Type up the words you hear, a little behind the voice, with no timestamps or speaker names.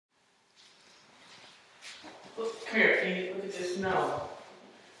Come here, Pete. Look at this snow.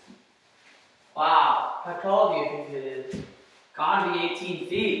 Wow. How tall do you think it is? Gotta be 18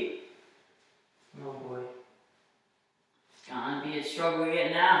 feet. Oh boy. It's gonna be a struggle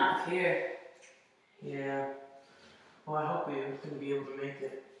getting out of here. Yeah. Well, I hope we're going to be able to make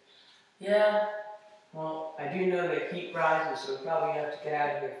it. Yeah. Well, I do know that heat rises, so we probably have to get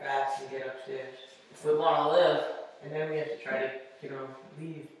out of here fast and get upstairs. If we want to live. And then we have to try to,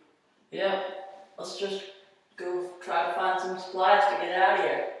 leave. Yep. Let's just go try to find some supplies to get out of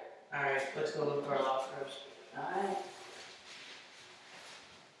here. Alright, let's go look for our lockers. Alright.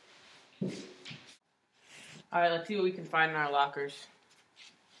 Alright, let's see what we can find in our lockers.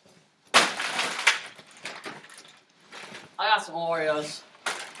 I got some Oreos. Is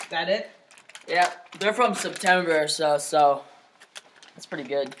that it? Yep. They're from September or so that's pretty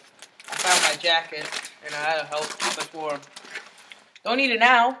good. I found my jacket, and that'll help keep us warm. Don't eat it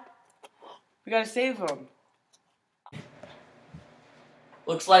now. We gotta save them.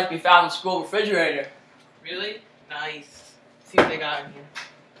 Looks like we found the school refrigerator. Really? Nice. Let's see what they got in here.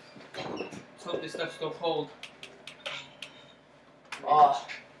 Let's hope this stuff's still cold. Oh.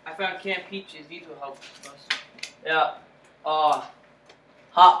 I found canned peaches. These will help us. Yeah. Oh.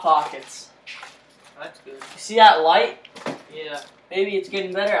 Hot Pockets. That's good. You see that light? Yeah. Maybe it's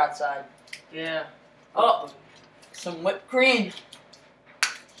getting better outside. Yeah. Oh. Some whipped cream.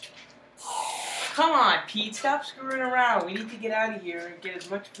 Come on, Pete. Stop screwing around. We need to get out of here and get as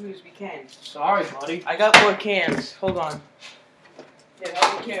much food as we can. Sorry, buddy. I got more cans. Hold on. Yeah,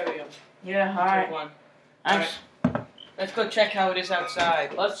 help me carry them. Yeah, alright. Take one. Thanks. Right. Let's go check how it is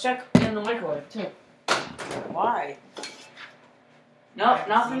outside. Let's check in the microwave, too. Why? Nope,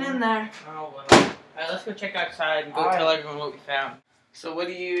 nothing in there. Oh, well. Alright, let's go check outside and go tell everyone what we found. So what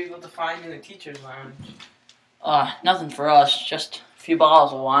are you able to find in the teacher's lounge? Nothing for us. Just a few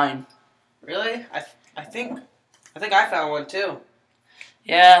bottles of wine. Really? I think I found one too.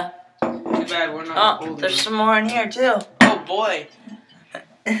 Yeah. Too bad we're not holding there's them. some more in here, too. Oh, boy.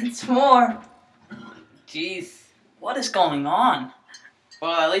 It's more. Jeez. What is going on?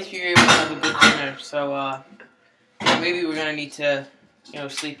 Well, at least you were able to have a good dinner, so, maybe we're gonna need to,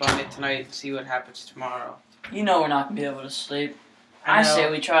 sleep on it tonight and see what happens tomorrow. You know we're not going to be able to sleep. I I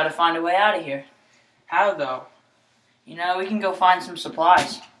say we try to find a way out of here. How, though? We can go find some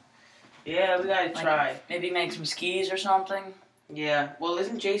supplies. Yeah, we gotta try. Maybe make some skis or something. Yeah. Well,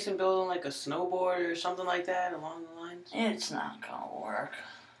 isn't Jason building, like, a snowboard or something like that along the lines? It's not going to work.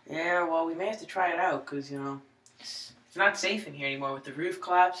 Yeah, well, we may have to try it out, because, it's not safe in here anymore with the roof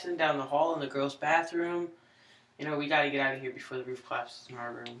collapsing down the hall in the girls' bathroom. We gotta get out of here before the roof collapses in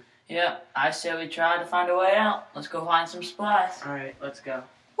our room. Yeah, I say we try to find a way out. Let's go find some supplies. Alright, let's go.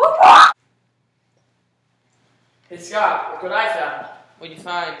 Hey Scott, look what I found. What'd you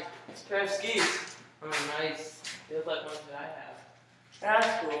find? It's a pair of skis. Oh, nice. They look like ones that I have.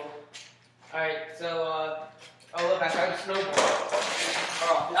 That's cool. Alright, so, oh look, I found a snowboard.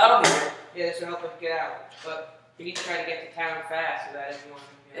 Oh, that'll be good. Yeah, this will help us get out. But we need to try to get to town fast so that everyone...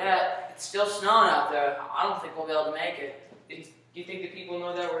 Yeah, it's still snowing out there. I don't think we'll be able to make it. Do you think the people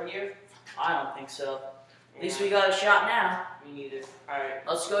know that we're here? I don't think so. At least we got a shot now. Me neither. Alright.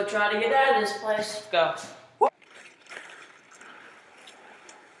 Let's go try to get out of this place. Let's go. Let's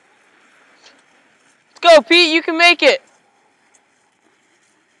go, Pete. You can make it.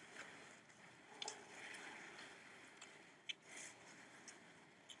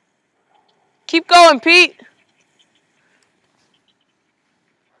 Keep going, Pete.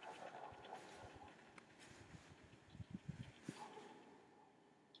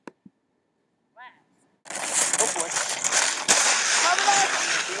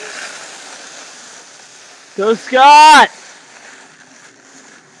 Go, Scott!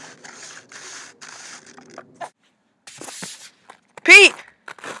 Pete!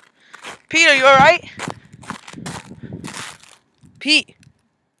 Pete, are you alright? Pete!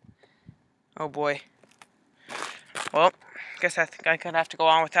 Oh boy. Well, guess I think I'm gonna have to go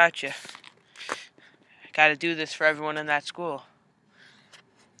on without you. I gotta do this for everyone in that school.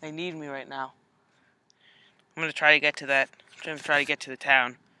 They need me right now. I'm gonna try to get to the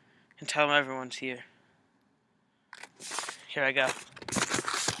town and tell them everyone's here. Here I go.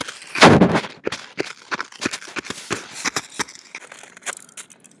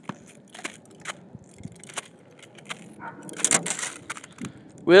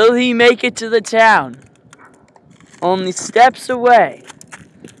 Will he make it to the town? Only steps away.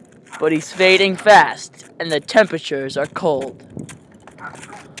 But he's fading fast, and the temperatures are cold.